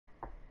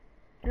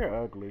You're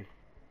ugly.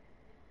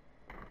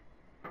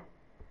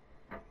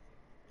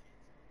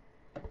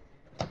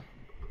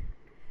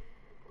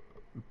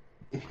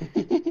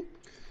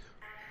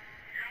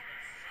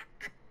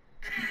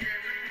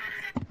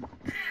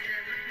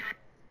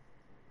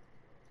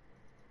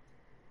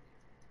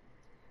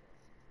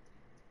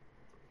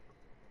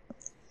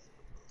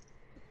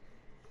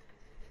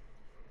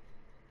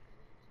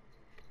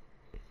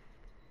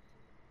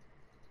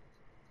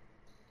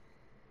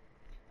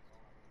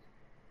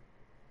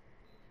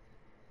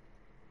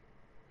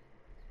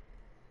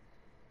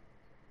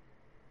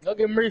 Go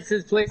get Maurice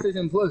his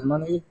PlayStation Plus, my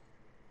nigga.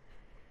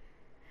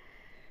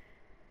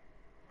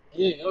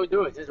 Yeah, go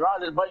do it. Just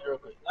ride this bike real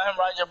quick. Let him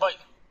ride your bike.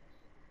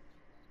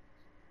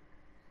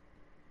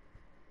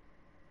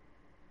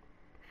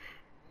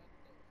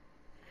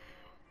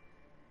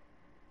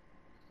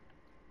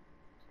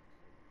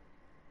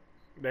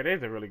 That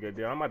is a really good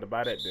deal. I'm about to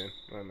buy that then.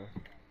 I don't know.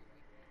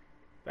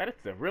 That is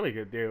a really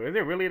good deal. Is it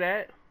really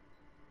that?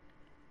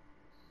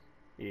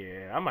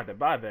 Yeah, I'm about to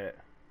buy that.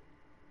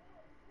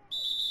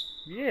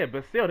 Yeah,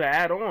 but still to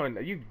add on,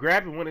 you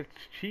grab it when it's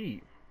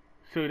cheap.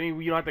 So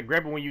then you don't have to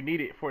grab it when you need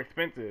it for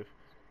expensive.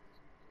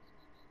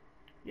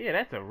 Yeah,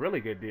 that's a really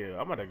good deal.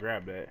 I'm about to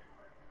grab that.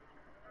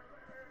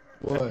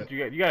 That's what What? you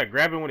got. You gotta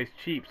grab it when it's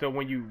cheap. So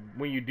when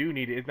you do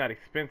need it, it's not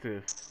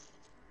expensive.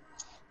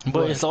 But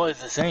What? it's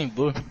always the same,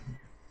 bro. What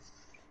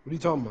are you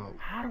talking about?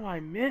 How do I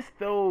miss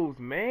those,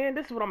 man?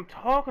 This is what I'm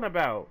talking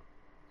about.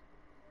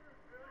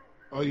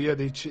 Oh yeah,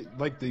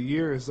 like the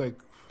year is like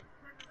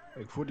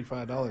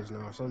 $45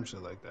 now or some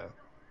shit like that.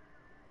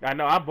 I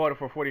know I bought it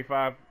for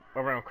 45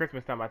 around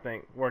Christmas time, I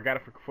think. Or I got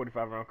it for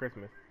 45 around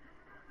Christmas.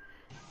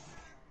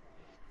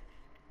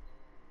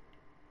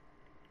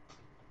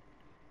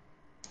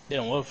 They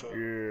don't work for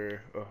it.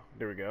 Yeah. Oh,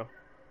 there we go.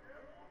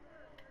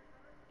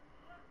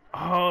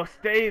 Oh,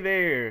 stay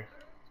there.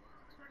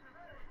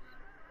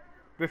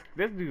 This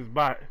dude's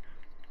bot.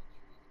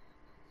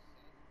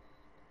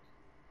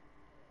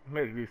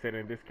 This dude said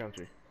in this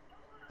country.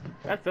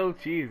 That's so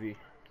cheesy.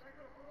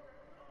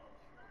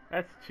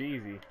 That's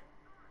cheesy.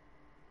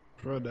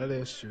 Bro, that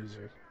is cheesy.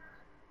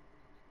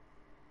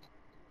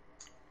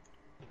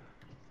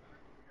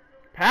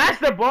 Pass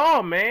the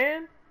ball,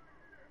 man.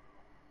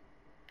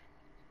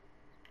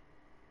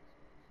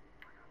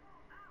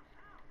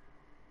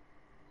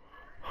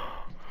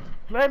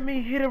 Let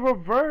me hit a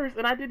reverse,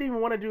 and I didn't even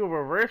want to do a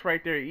reverse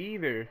right there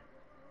either.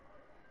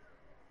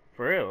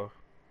 For real.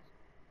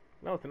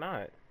 No, it's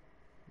not.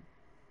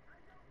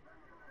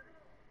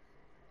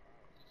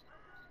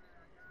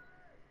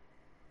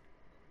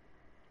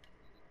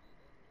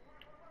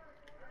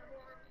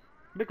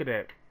 Look at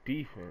that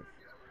defense.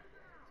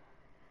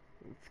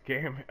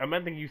 Scam. I'm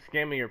not thinking you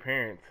scamming your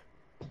parents.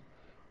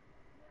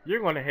 You're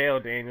going to hell,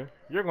 Daniel.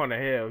 You're going to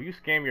hell. You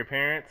scam your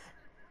parents.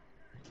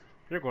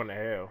 You're going to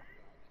hell.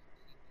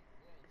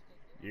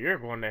 You're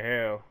going to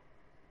hell.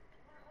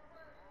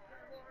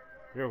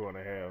 You're going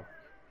to hell.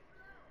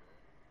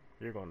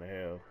 You're going to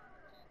hell.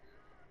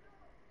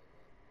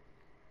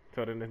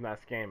 So then it's not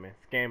scamming.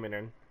 Scamming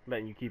and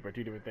letting you keep are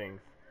two different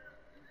things.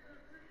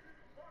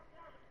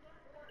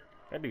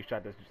 That dude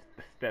shot this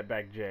step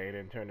back J and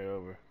then turned it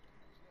over.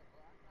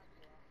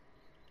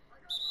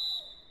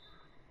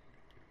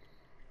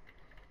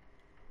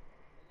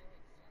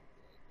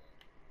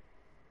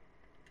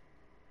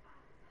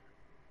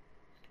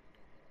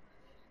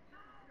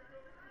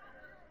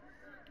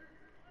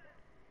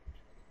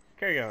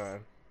 Carry on.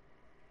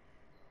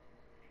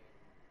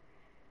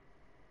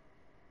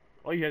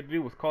 All you had to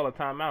do was call a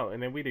timeout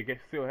and then we'd have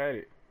still had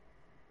it.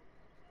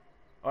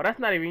 Oh, that's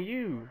not even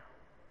you.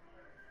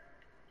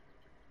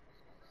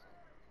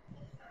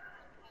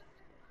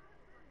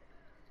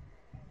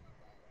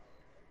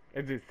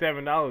 Is it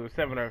 $7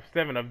 or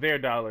seven of their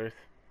dollars?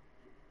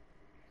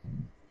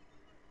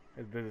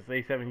 Does it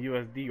say 7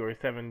 USD or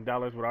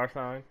 $7 with our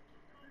sign?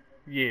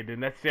 Yeah,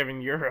 then that's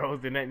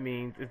 €7, and that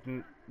means it's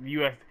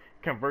US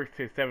converts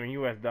to $7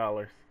 US.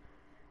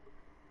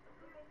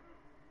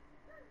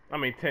 I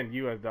mean $10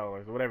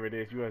 US, whatever it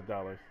is, US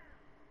dollars.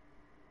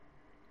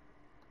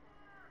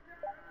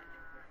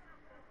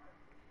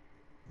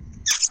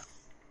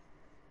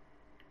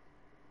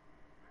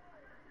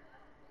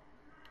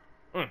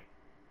 Mm.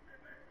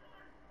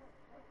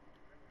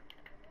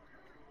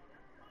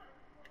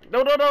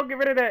 No, no, no, get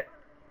rid of that.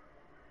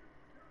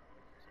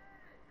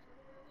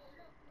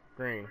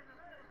 Green.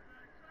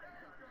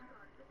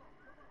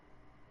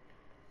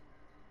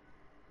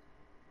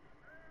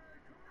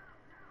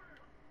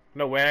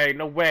 No way,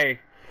 no way.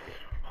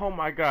 Oh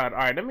my god.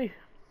 Alright, let me.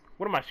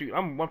 What am I shooting?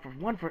 I'm one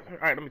for.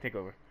 Alright, let me take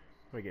over.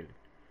 Let me get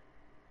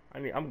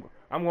it.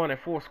 I'm going in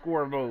full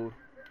score mode.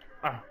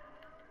 Ah.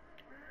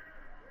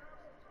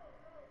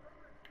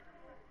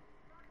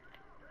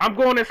 I'm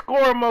going in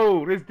score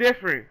mode. It's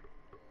different.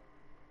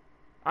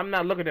 I'm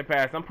not looking to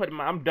pass.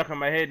 I'm ducking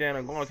my head down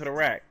and going to the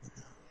rack.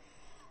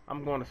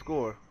 I'm going to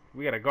score.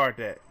 We gotta guard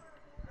that.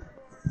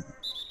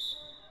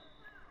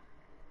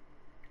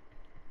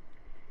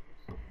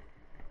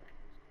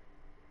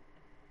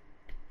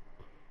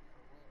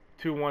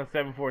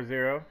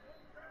 21740.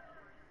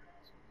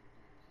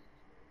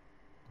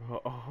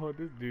 Oh,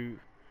 this dude.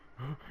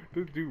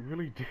 This dude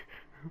really did.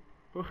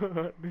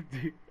 This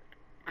dude.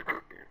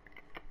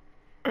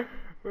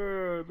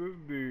 This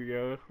dude,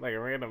 yo. Like a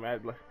random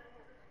address.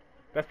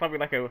 That's probably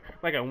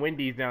like a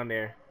Wendy's down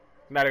there.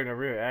 Not even a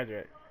real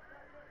address.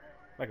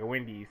 Like a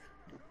Wendy's.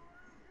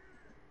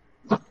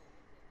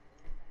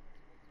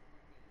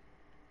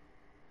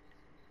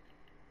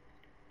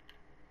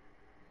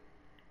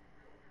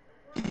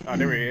 Oh,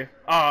 there he is.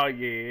 Oh,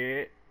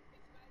 yeah.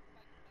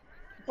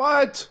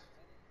 What?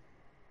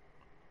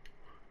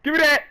 Give me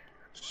that!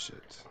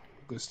 Shit.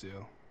 Good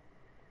steal.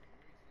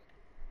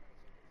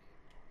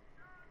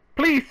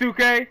 Please,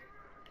 Suke!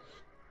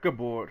 Good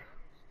board.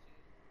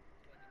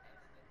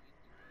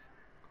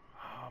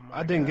 Oh, my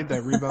I didn't God. get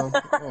that rebound.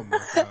 Oh my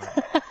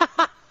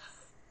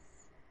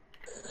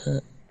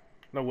god.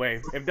 No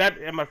way. If that,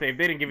 I must say, if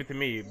they didn't give it to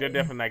me, they're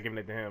definitely not giving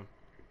it to him.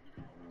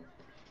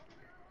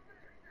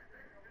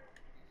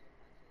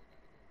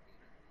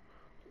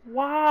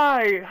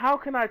 Why? How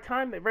can I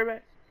time that, right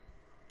back?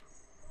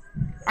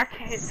 I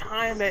can't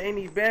time that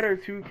any better,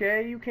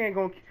 2K. You can't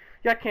go.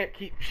 Y'all can't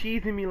keep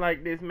cheesing me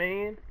like this,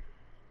 man.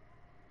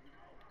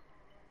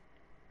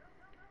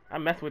 I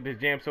mess with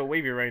this jam so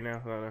wavy right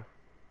now.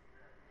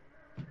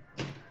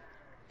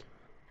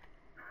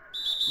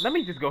 Let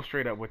me just go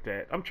straight up with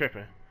that. I'm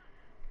tripping.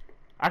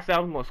 I said I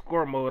was gonna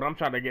score mode. I'm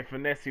trying to get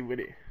finessey with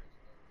it.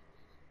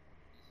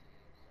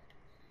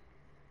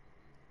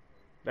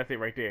 That's it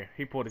right there.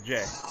 He pulled a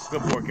jack.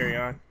 Good board, carry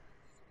on.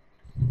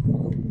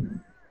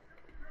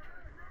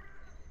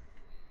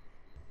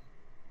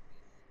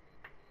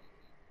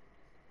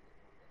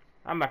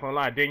 I'm not gonna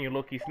lie, Daniel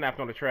Loki snapped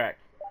on the track.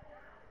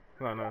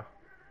 No.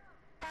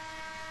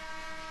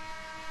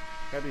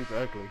 That dude's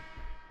ugly.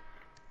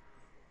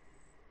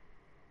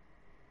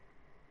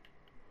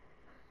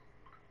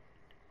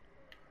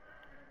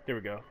 There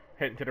we go.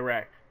 Heading to the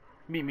rack.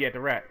 Meet me at the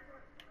rack.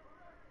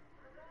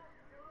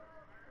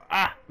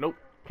 Ah, nope.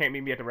 Can't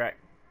meet me at the rack.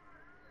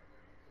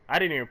 I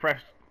didn't even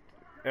press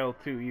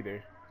L2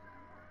 either.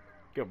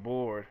 Good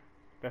board.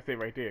 That's it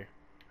right there.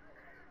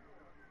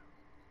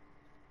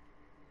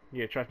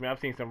 Yeah, trust me, I've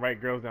seen some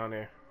right girls down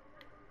there.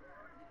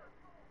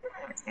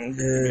 Give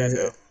me that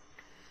though.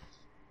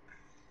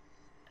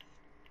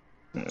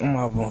 I'm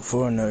up on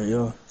 4 now,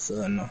 yo.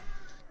 So no.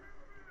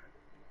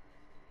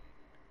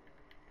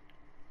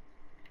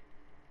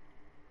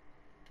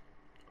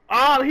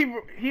 Oh,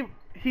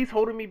 he's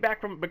holding me back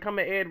from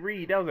becoming Ed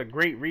Reed. That was a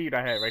great read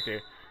I had right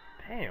there.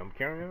 Damn,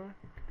 carry on.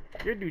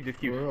 Your dude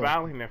just keeps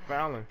fouling and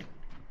fouling.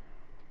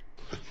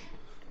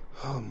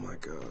 Oh my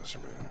gosh,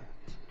 man.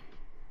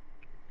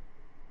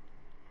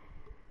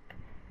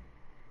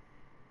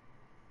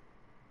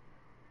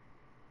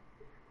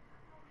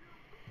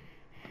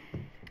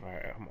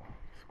 Alright, come on.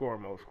 Score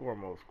mode.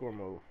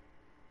 I'm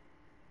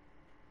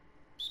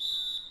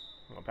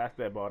gonna pass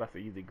that ball. That's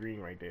an easy green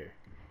right there.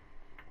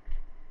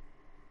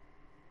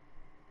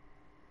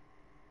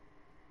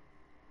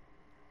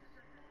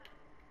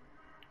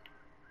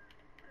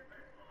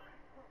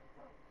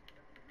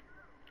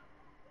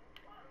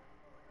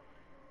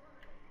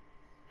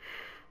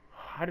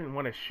 I didn't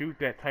want to shoot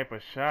that type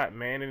of shot,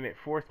 man, and it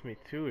forced me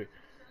to it.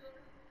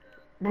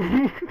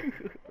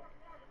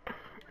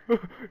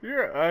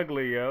 You're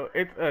ugly, yo.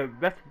 It's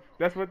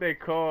that's what they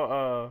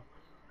call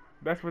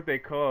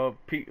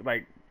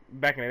like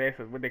back in the day.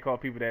 What they call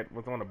people that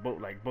was on a boat,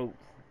 like boats,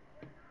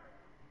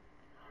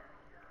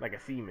 like a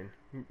seaman.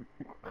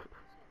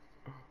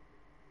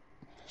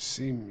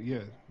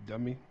 Yeah,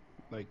 dummy.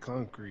 Like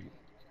concrete.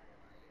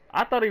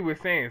 I thought he was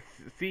saying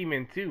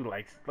seaman too,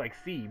 like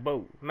sea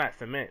boat, not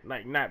cement,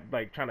 like not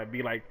like trying to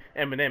be like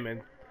Eminem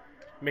and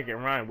make it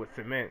rhyme with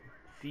cement,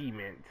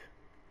 cement.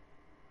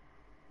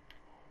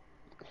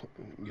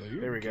 Yo,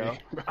 you're There we gay, go.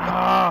 bro.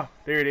 Ah,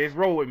 there it is.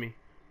 Roll with me.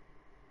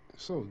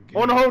 So gay.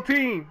 On the whole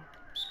team.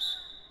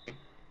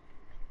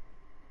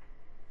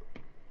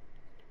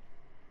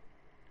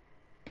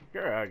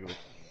 You're ugly.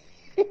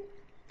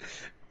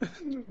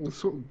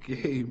 So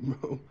gay,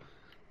 bro.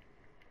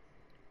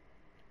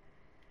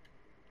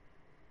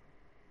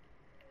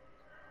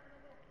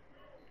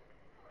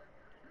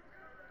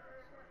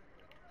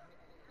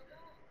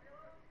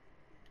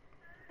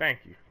 Thank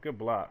you. Good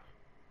block.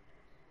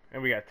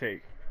 And we got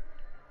take.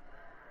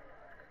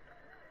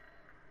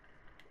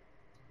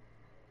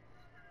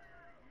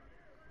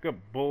 Good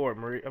board,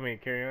 Marie. I mean,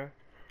 carry on.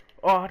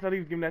 Oh, I thought he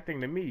was giving that thing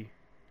to me.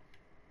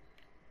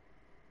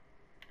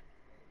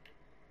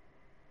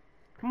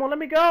 Come on, let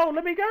me go.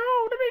 Let me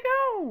go. Let me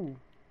go.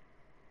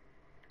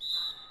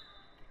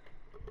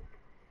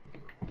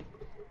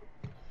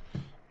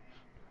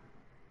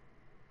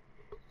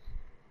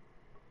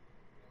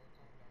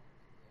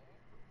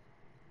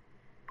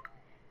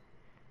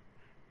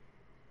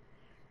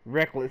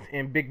 Reckless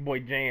and big boy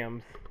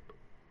jams.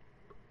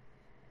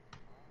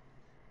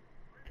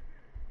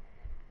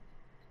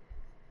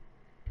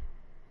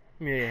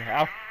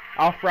 Yeah,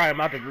 I'll fry him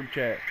out the group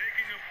chat.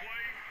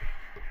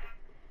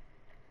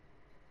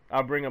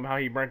 I'll bring him how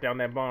he burnt down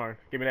that barn.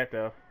 Give me that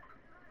though.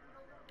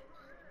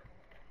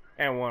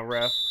 And one,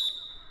 ref.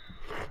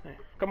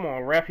 Come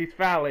on, ref. He's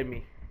fouling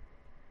me.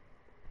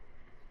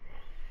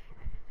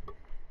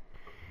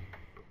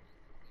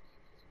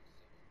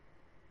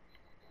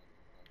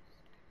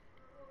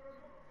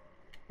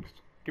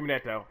 Give me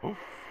that though.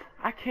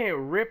 I can't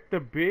rip the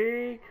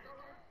big.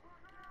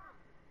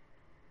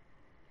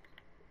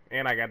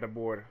 And I got the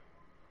board.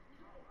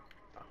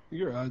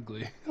 You're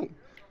ugly.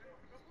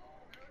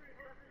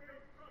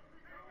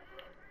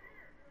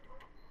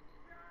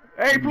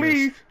 Hey, You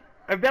please. missed.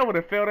 If that would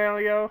have fell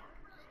down, yo,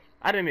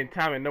 I didn't even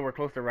time it nowhere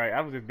close to right.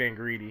 I was just being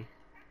greedy.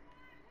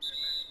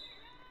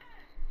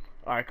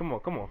 All right, come on,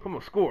 come on, come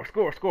on. Score,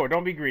 score, score.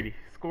 Don't be greedy.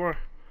 Score.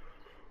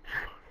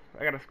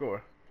 I gotta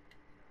score.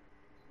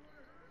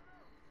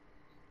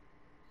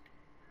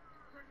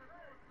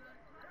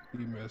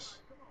 You miss.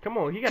 Come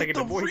on, he gotta get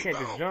the board. He can't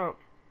just rebound. jump.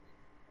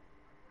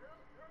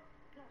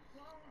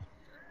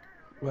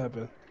 What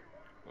happened?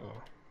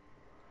 Oh.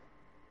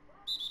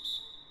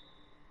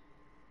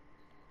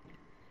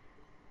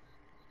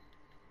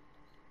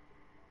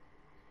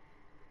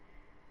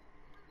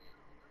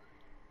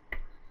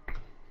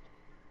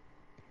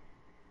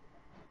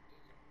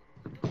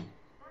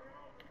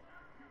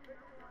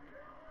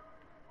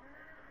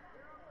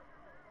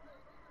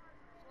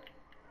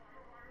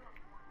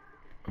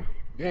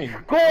 Dang.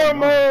 Score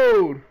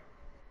mode.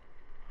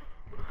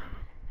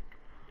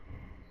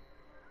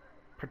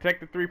 Protect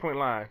the 3-point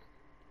line.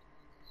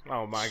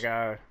 Oh my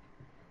god.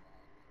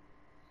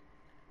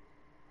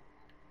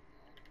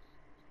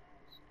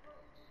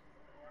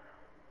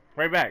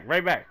 Right back,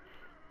 right back.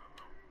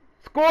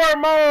 Score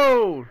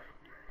mode.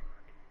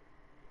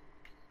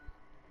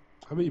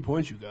 How many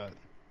points you got?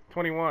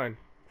 21.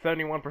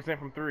 71%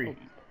 from 3.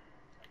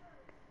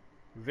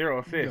 0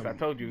 assists. I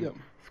told you. Yep.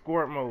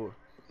 Score mode.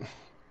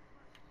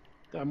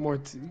 Got more.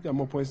 You got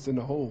more points than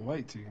the whole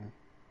white team.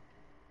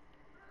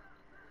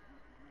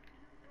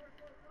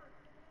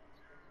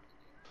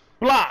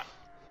 Block.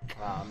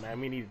 Ah man,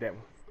 we need that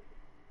one.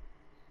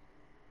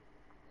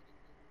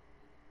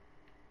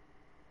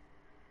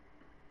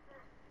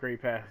 Great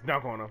pass.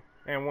 Dunk on him.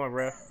 And one,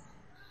 ref.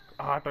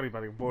 Oh, I thought he was about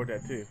to board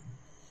that too.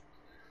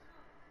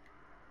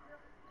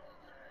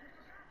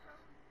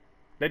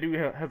 That dude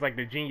has like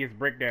the genius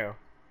breakdown.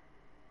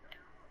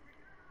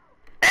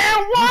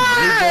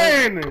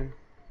 And one!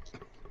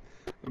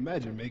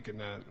 Imagine making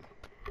that.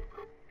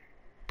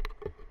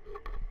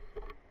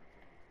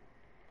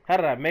 How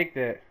did I make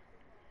that?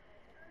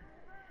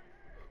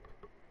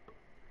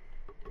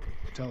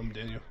 Tell him,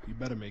 Daniel. You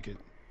better make it.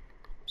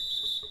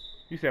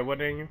 You said what,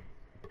 Daniel?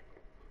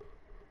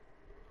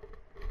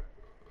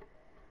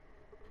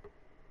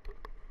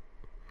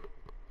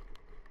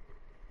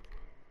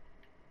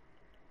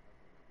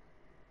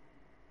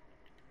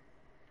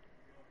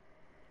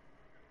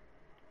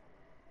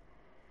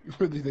 You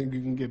really think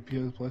you can get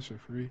PS Plus for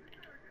free?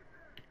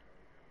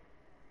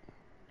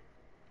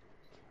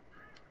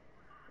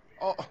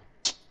 Oh.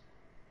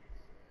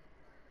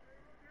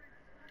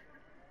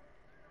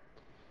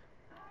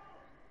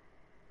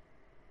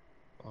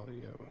 Oh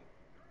yeah.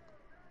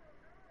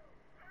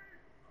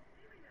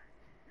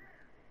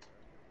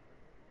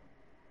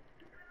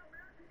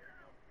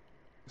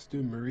 This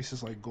dude Maurice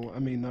is like going. I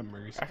mean, not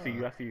Maurice. I see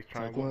you. I see you It's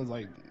trying like to go. one's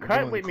like Cut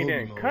going with me Kobe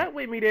then. mode. Cut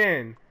with me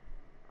then.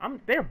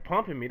 They're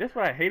bumping me. That's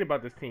what I hate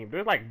about this team.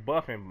 They're like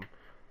buffing,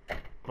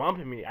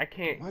 bumping me. I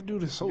can't My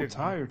dude is so Just-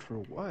 tired for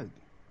what?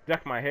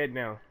 duck my head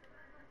now.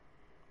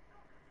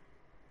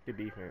 Good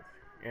defense.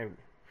 And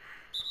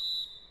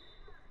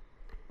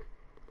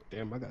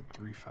Damn, I got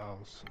 3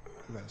 fouls.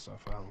 I gotta start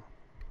fouling.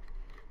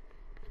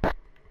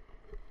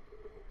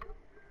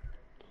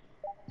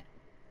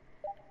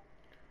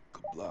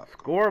 Good block.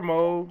 score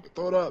mode.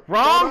 Throw it up.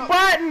 Wrong Throw it up.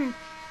 button.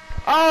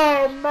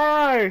 Oh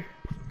my.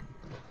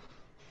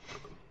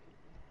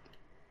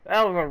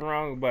 That was a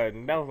wrong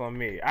button. That was on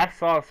me. I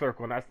saw a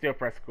circle and I still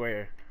pressed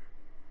square.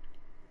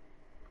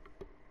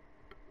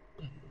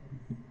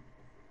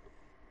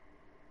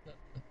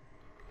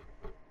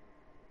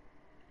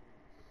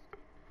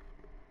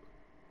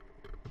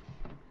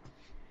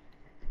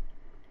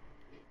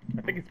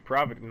 I think it's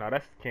Providence. No,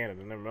 that's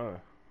Canada. Never mind.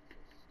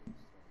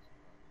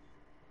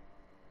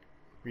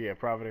 Yeah,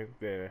 Providence.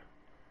 Yeah.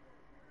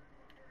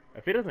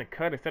 If he doesn't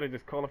cut instead of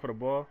just calling for the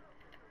ball,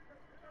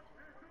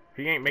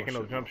 he ain't making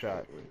no shit, jump no.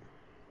 shots.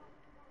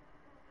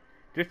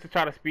 Just to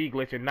try to speed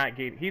glitch and not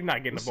get. He's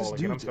not getting What's the ball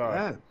this again. I'm dude's sorry.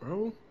 at,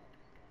 bro?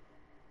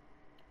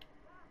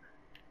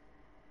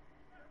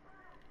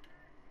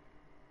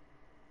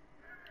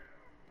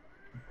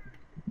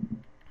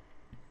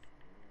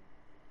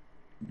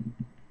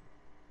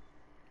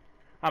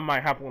 I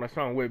might hop on a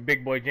song with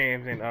Big Boy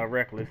James and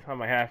Reckless. I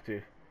might have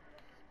to.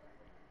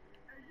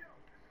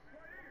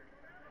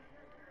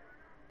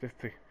 Just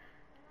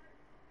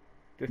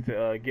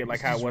to get like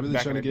This how it dude's was really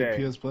back trying in to the get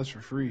day. PS Plus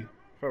for free.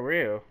 For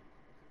real.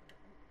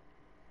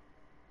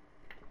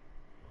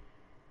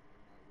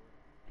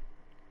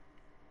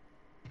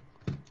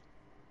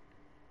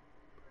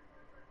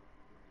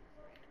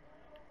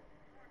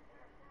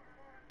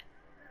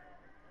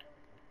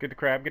 Get the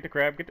crab, get the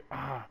crab, get the...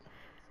 Ah.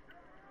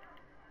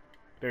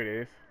 There it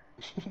is.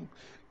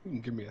 You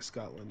can give me a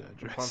Scotland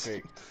address. Pump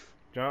fake.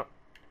 Jump.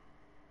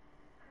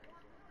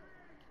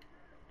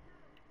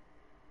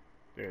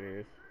 There it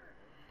is.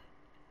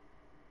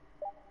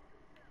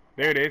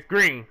 There it is.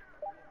 Green.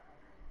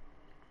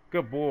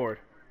 Good board.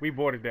 We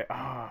boarded that.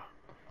 Ah.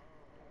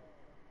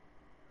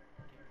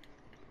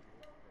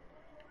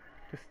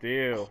 Good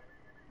steal.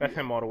 That's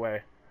him all the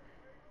way.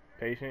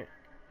 Patient.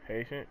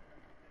 Patient.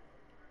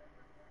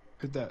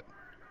 Hit that.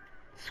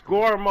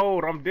 Score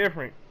mode. I'm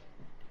different.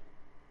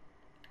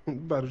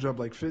 About to drop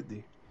like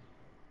 50.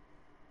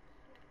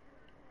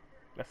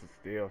 That's a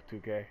steal,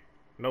 2K.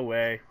 No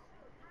way.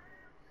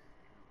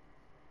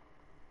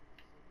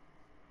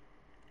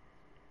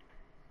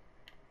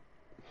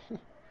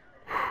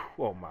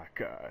 Oh my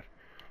god.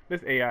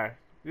 This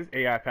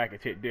AI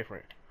package hit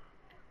different.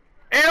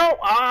 Ew!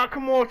 Ah,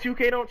 come on,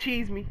 2K, don't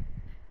cheese me.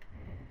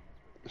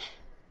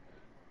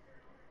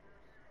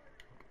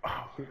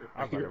 Oh,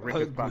 I'm about to rip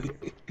his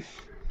pocket.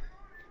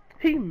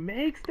 He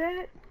makes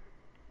that?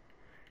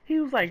 He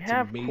was like It's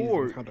half amazing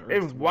court how the earth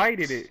and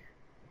whited works. it.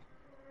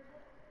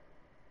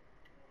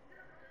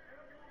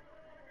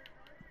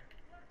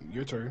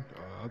 Your turn.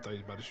 I thought you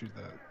was about to shoot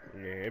that.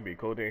 Yeah, it'd be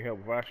cold in hell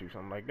if I shoot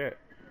something like that.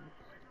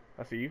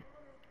 I see you.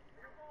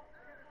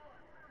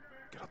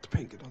 Get out the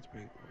paint. Get out the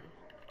paint.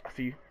 I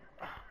see you.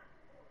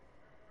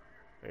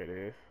 There it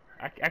is.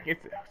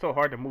 It's so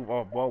hard to move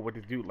off ball with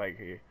this dude like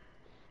here.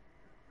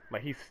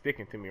 Like he's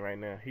sticking to me right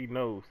now. He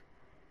knows.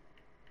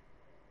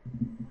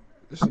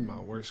 This is my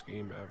worst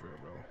game ever,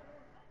 bro.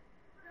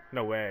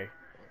 No way.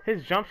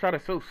 His jump shot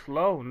is so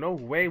slow. No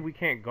way we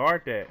can't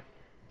guard that.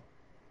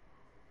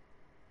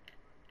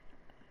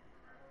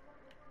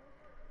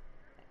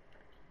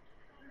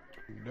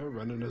 They're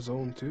running a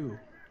zone too.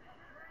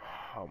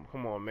 Oh,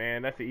 come on,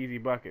 man. That's an easy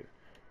bucket.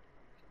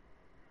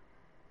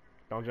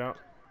 Don't jump.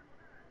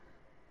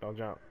 Don't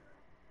jump.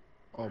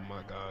 Oh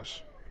my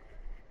gosh.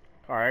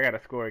 Alright, I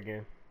gotta score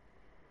again.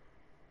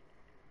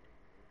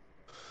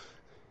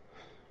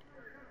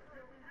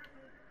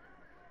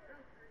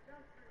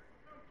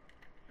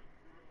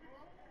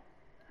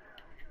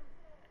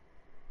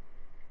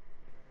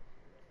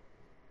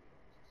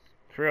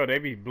 For real, they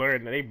be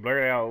blurring. They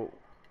blur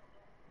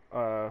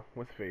out.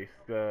 What's the face?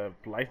 The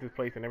license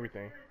plates and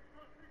everything.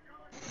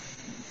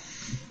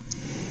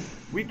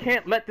 We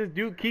can't let this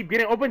dude keep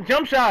getting open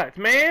jump shots,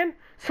 man.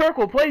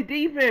 Circle, play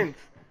defense.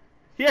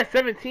 He has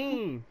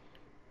 17.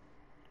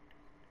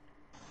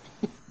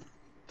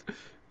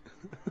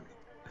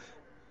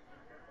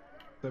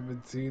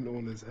 $17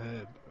 on his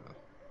head.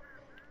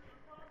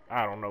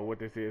 I don't know what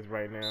this is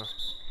right now.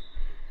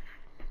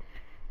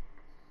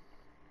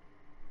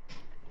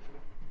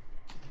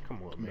 Come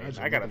on, man.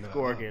 Imagine I gotta looking that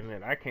score up. again.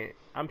 Then I can't.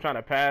 I'm trying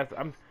to pass.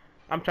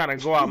 I'm trying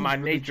to go out my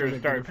He's really nature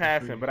and trying to start get it for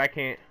passing, free. but I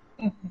can't.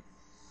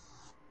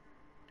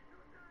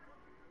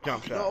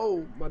 Jump shot.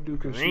 No, my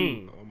dude can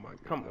Green. shoot. Oh my god.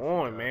 Come I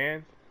on, forgot.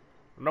 man.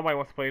 Nobody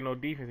wants to play no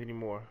defense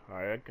anymore. All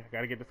right, I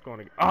gotta get this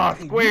going again. Oh,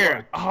 You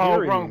square. are Oh,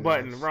 wrong carrying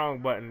button. us. Wrong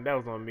button. That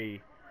was on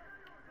me.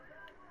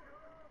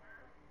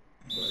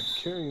 Like,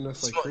 carrying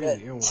us like Smoke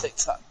crazy. that And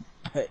TikTok.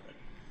 Hey.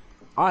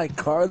 I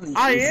Carly.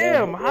 I is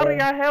am. How do everywhere.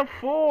 y'all have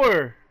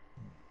 4?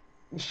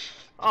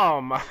 Oh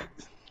my!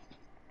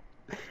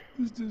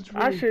 This dude's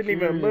I really shouldn't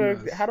even carrying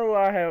look. us. How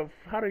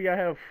do y'all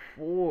have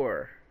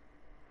 4?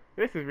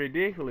 This is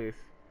ridiculous.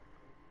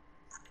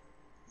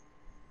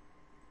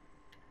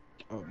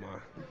 Oh my.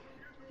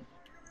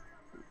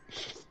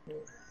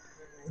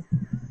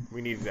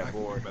 We needed that I can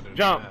do board. better than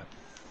Jump. that.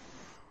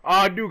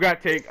 Oh, dude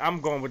got take.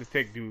 I'm going with the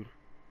take, dude.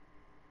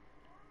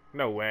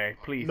 No way.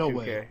 Please, No 2K.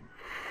 way.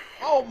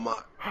 Oh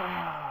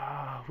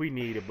my. We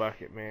need a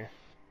bucket, man.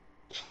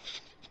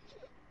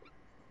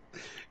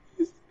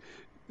 This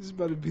is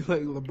about to be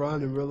like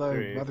LeBron in real life.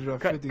 There he About to is. drop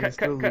Cut, 50 cut, and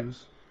still cut.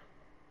 lose.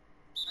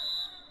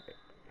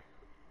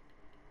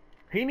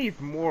 He needs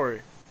more.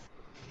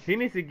 He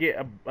needs to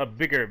get a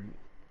bigger,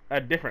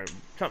 a different,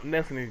 something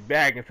else in his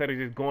bag instead of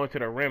just going to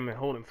the rim and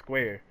holding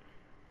square.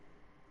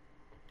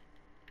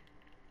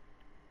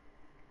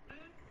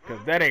 Cause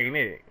that ain't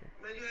it.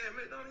 Man, you had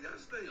McDonald's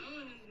yesterday.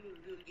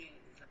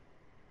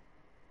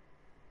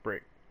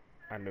 Brick.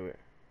 I knew it.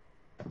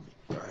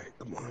 Alright,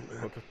 come on, Go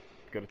man. to,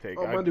 go to take.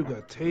 Oh, my dude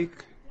got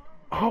take.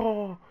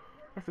 Oh,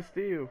 that's a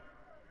steal. That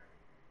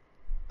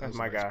That's was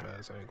my a nice guy.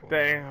 pass, I ain't gonna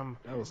lie. Damn.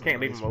 That was a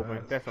Can't leave nice him open.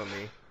 pass. That's on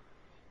me.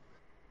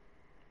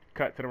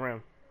 Cut to the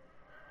rim.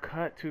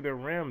 Cut to the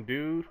rim,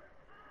 dude.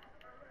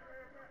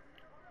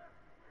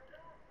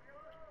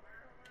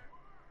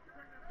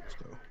 Let's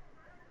go.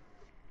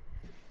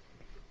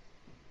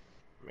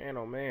 Man,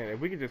 oh man. If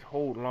we could just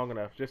hold long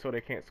enough just so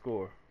they can't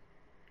score.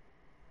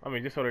 I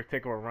mean, just so their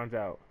takeover runs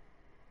out.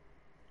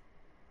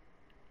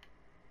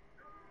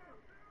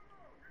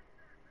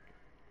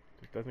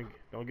 Just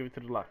don't give it to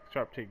the lock.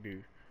 Sharp take,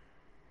 dude.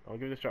 Don't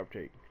give it to sharp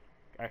take.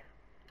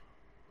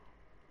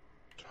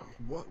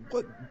 What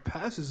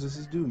passes is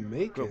this dude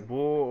making? Good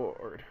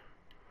board.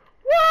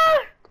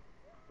 What?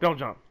 Don't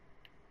jump.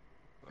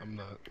 I'm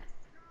not.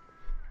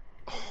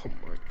 Oh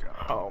my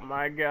god. Oh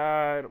my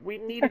god. We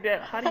needed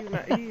that. How do you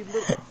not? He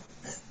look.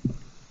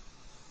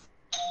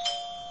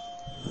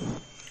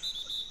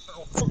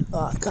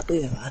 Cut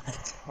it.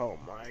 Oh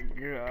my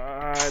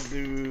god,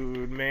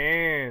 dude,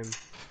 man.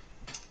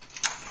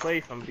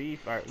 Play some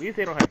defense. At least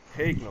they don't have to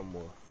take no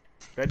more.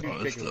 That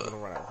dude's taking gonna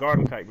run out. Guard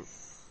him tight.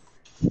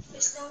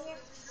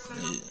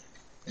 Yeah,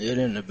 yeah,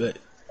 they're in the back.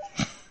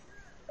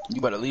 You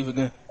about to leave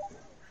again?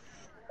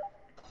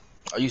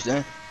 Are you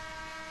staying?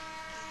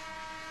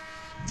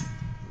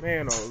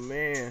 Man, oh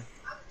man.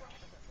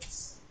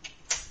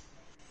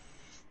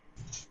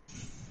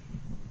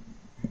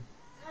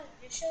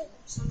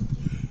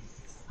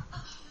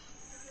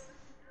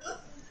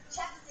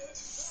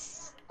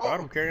 Got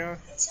him, carry on.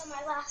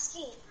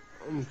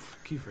 I'm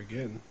keep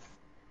forgetting.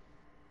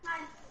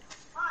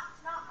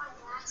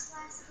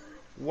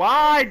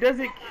 Why does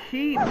it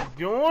keep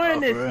doing Oh,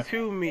 this for real?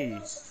 to me?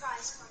 You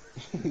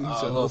said, A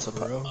oh, little for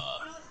surprise. real?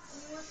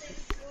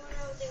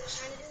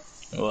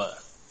 What?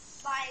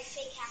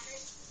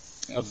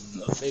 A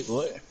fake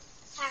what?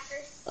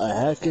 A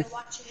hacker?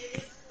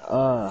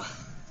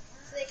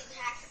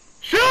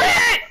 Shoot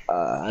it!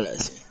 I don't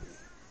see.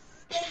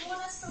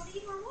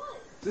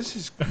 This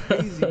is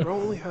crazy, bro.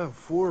 Only have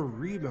 4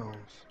 rebounds.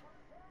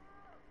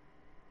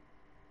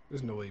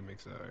 There's no way he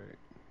makes that alright.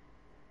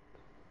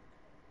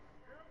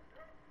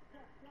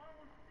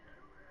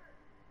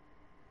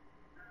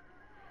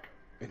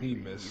 And he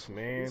missed.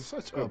 Man, He's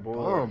such good a boy.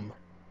 bum.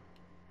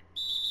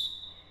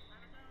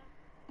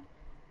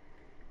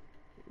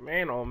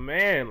 Man, oh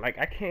man, like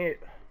I can't.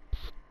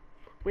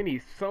 We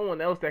need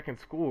someone else that can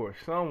score.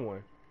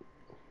 Someone.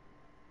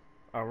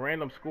 A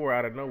random score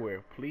out of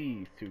nowhere,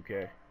 please,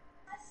 2K.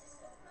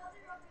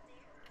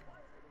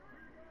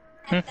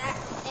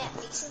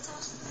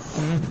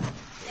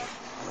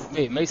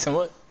 Wait, Mason,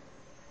 what?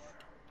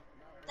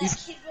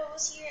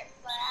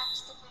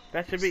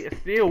 That should be a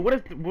steal. What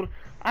is? What,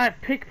 I have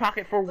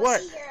pickpocket for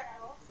what?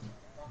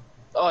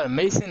 Oh,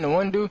 Mason, the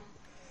one dude?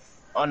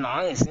 Oh, no,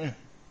 I ain't seen him.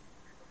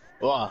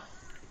 Wow.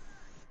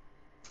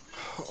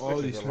 All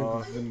This these is a niggas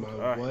loss. in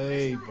my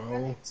way,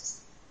 bro.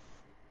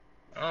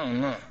 I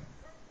don't know.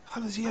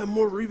 How does he have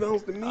more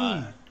rebounds than me?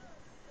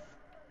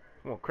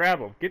 Come on, crab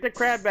him. Get the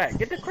crab back.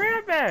 Get the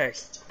crab back.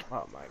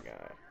 Oh my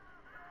god.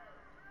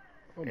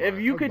 Oh my, If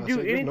you I was could about to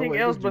do say, there's no anything way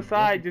else this dude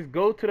besides doesn't- just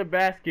go to the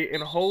basket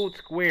and hold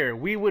square,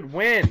 we would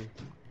win.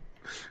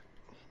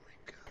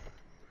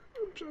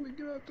 I'm trying to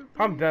get out there.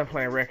 I'm done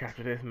playing rec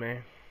after this,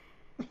 man.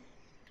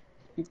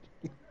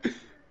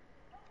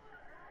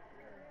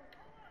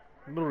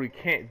 Literally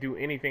can't do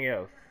anything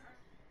else.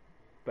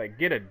 Like,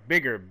 get a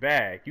bigger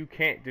bag. You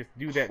can't just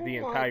do that the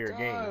Oh my entire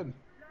game.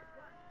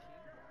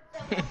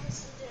 God.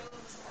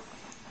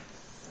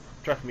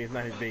 Trust me, it's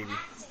not his baby.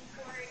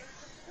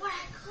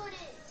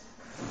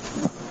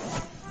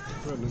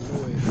 Bro, there's no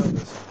way in hell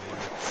this is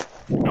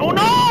baby. Oh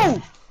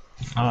no!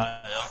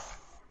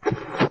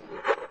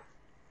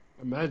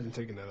 Imagine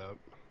taking that up.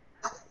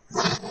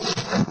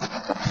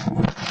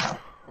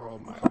 Oh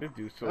my. This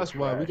dude's so That's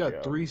why we trash,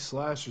 got yo. 3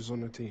 slashers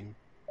on the team.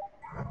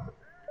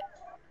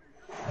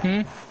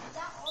 Hmm?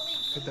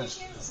 Hit that.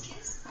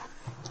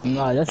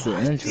 Nah, that's the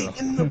intro. Get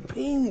in the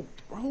paint,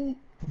 bro.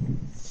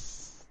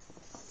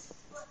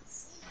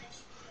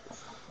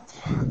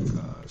 Oh my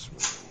gosh,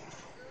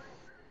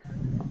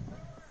 man.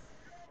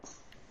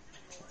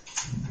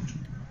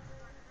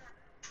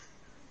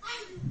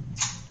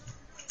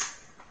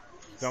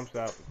 Jumps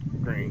out.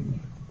 Green.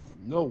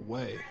 No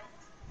way.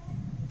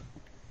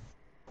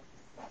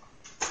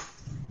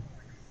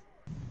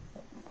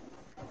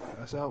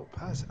 Pass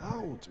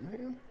out,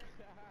 man.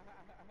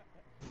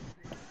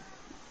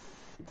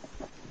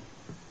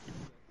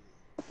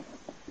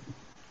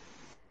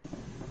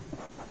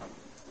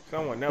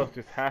 Someone else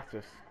just has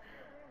to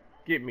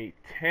get me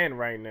 10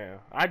 right now.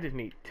 I just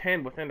need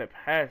 10 within the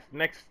past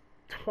next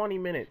 20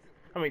 minutes.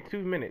 I mean, 2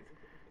 minutes.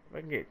 If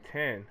I can get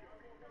 10,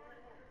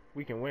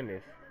 we can win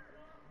this.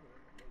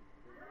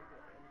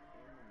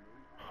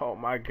 Oh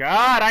my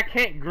god, I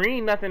can't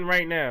green nothing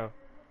right now.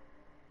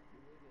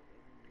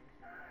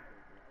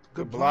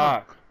 Good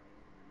block.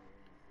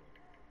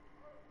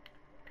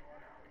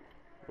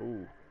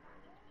 Ooh.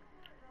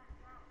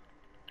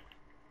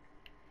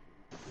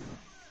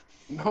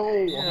 No,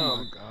 oh Damn.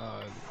 my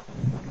god.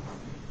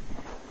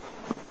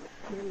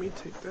 Let me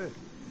take that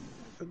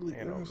ugly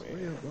Man, oh ass man.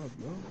 layup up,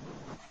 bro.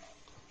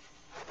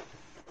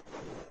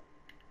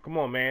 Come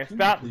on, man. Can you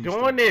Stop please doing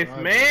stop this,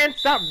 driving? man.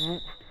 Stop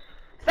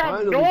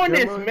Finally, doing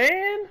this, Gemma.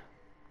 man.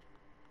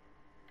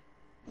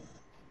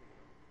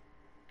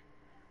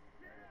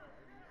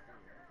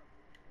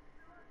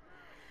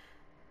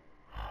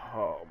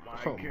 Oh my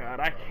Oh my god,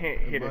 I can't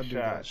hit My a dude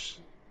shot.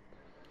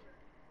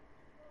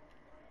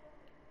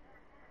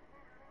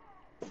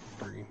 got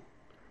green.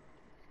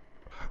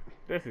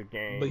 This is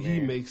game. But he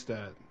man. makes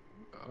that.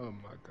 Oh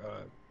my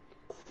god.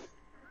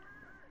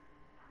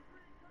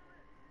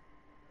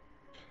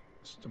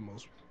 It's the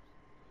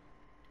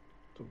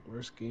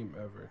worst game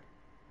ever.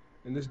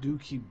 And this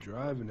dude keep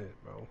driving it,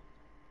 bro.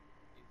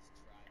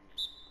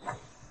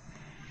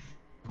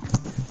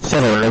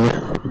 Shut up,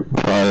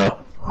 nigga. Hello.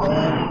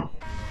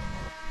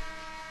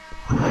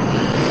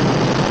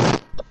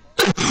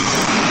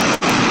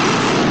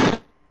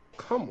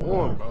 Come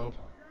on, bro.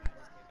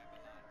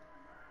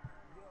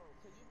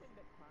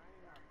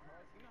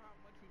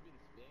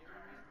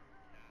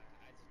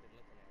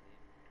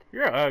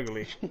 You're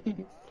ugly.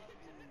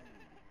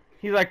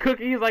 He's like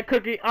Cookie. He's like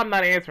Cookie. I'm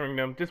not answering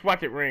them. Just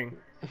watch it ring.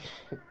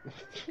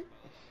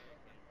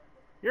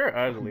 You're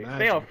ugly.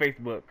 Stay on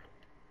Facebook.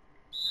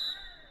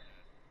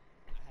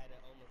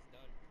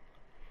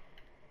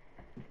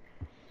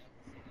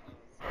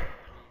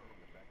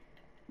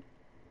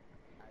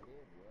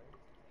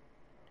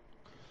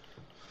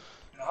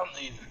 I'm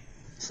leaving.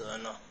 So I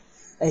know.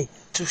 Hey,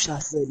 2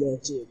 shots like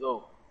that shit.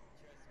 Go.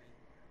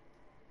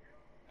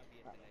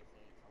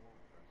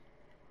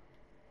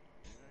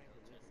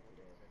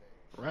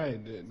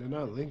 Right, they're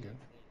not linking.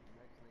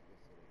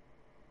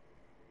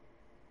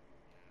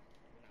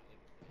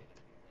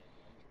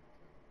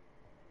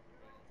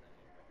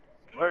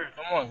 Word,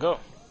 come on, go.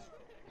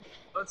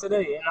 Go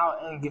today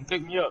and get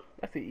pick me up.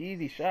 That's an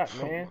easy shot,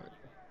 man.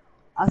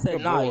 I said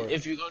Good nah. boy.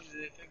 If you go to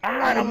the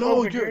Ah, I I'm know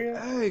over your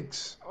here.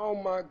 eggs. Oh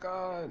my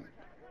god.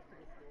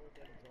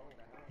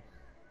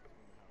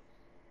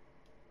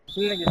 this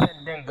nigga said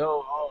then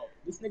go home.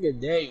 This nigga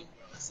Dave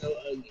so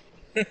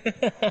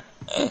ugly.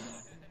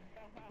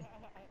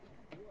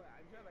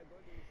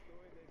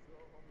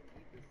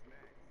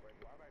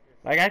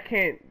 Like I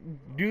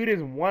can't do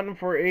this 1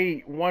 for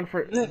 8, 1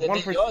 for Nigga,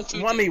 one for y'all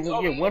two one, just go,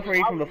 yeah, 1 for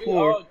 8 from the we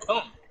floor, all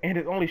come. and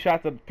his only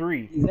shots of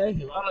 3.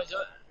 Exactly. Why don't y'all,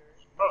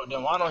 bro?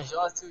 Then why don't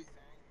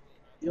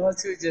y'all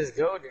two just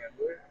go there,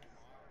 bro?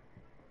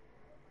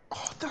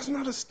 Oh, that's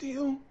not a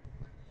steal.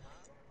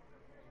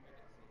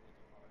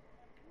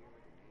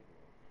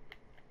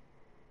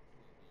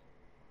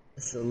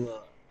 It's a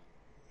lot.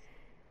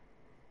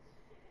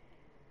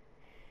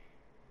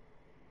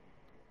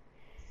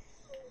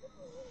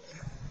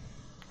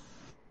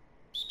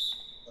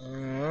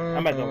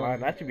 I'm at the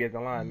line. I should be at the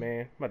line,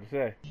 man. I'm about to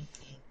say.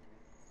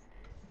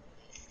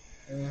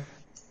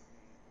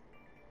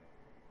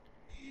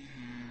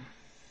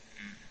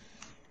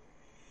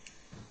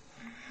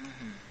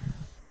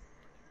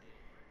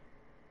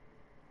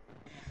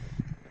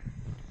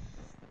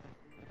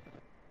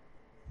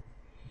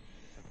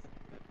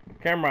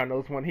 Cameron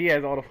knows one. He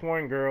has all the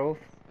foreign girls.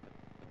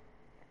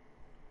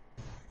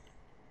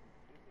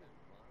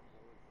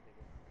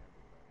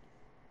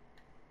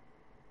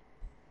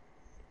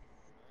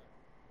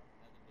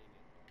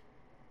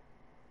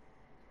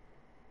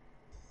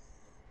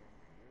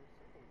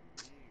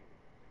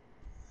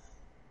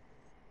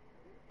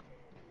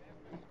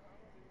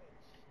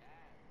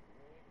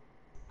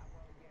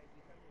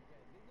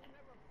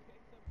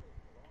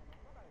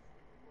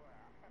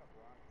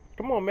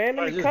 Come on, man.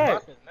 Let me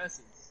cut.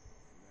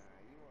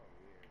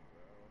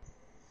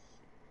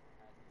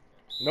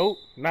 Nope.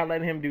 Not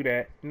letting him do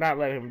that. Not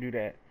letting him do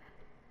that.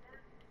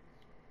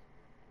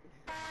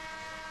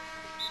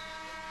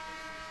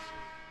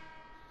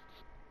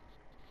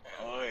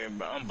 Oh yeah,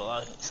 bro. I'm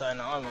blocking. Sorry,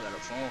 no, I don't even got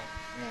a phone.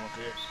 I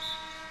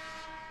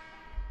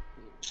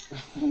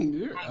don't care.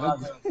 You're I'm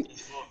ugly. blocking on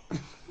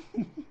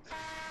PS4.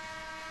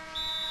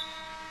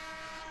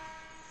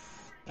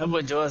 That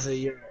boy Joe said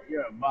you're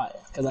a bot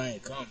because I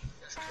ain't come.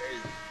 That's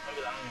crazy.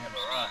 Maybe I don't even have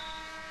a ride.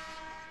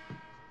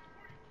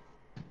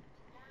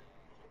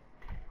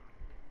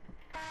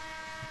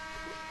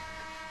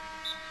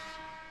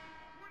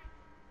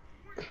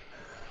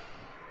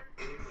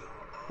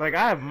 Like,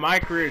 I have my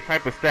career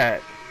type of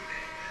stats.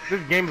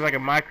 This game is like a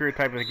my career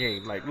type of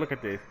game. Like, look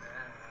at this.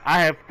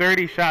 I have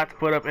 30 shots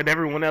put up and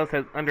everyone else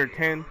has under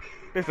 10.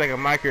 This is like a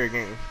my career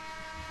game.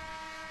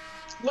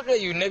 Look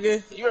at you,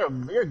 nigga.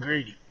 You're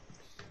greedy.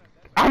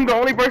 I'm the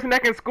only person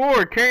that can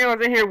score.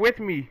 Carry-on's in here with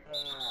me.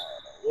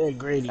 You're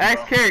greedy,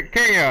 Ask bro.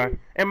 Carry-on.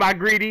 Am I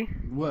greedy?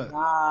 What?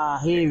 Nah,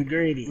 he's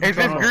greedy. Is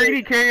this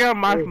greedy,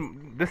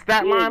 Carry-on? The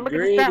stat You're line? Look at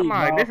the stat greedy,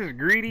 line. bro. This is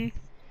greedy.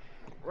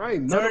 Right,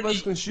 none of 30.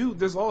 us can shoot.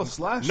 There's all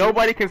slashers.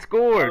 Nobody can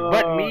score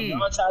but me.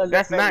 Don't try to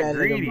That's defend not that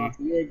nigga, greedy. bro.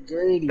 You're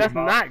greedy. That's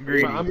bro. not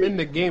greedy. But I'm in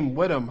the game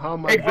with him. How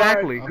am I?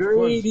 Exactly. Of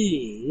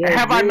Greedy. You're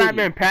Have I not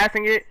greedy. been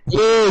passing it?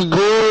 You're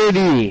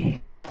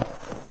greedy.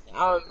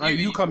 Right,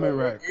 you come in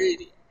wreck.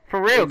 Greedy.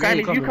 For real, Yeah,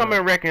 Kindly, you come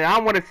in wrecking. I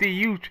want to see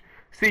you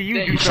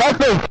do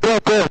Shut something. the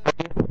fuck up.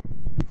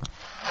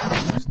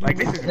 Like,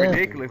 this is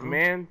ridiculous,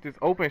 man. Just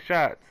open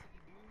shots.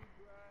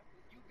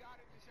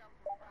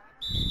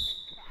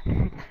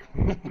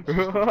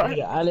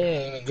 Nigga, I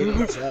didn't even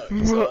get a shot.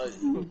 So,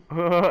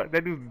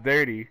 That dude's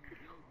dirty.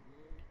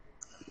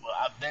 well,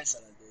 I've been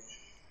said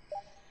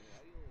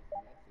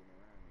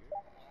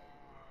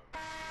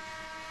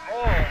I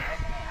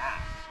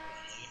did.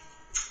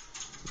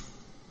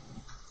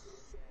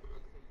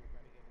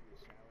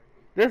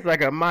 This is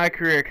like a my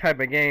career type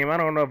of game. I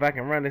don't know if I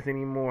can run this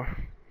anymore.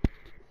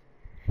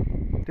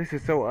 This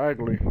is so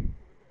ugly.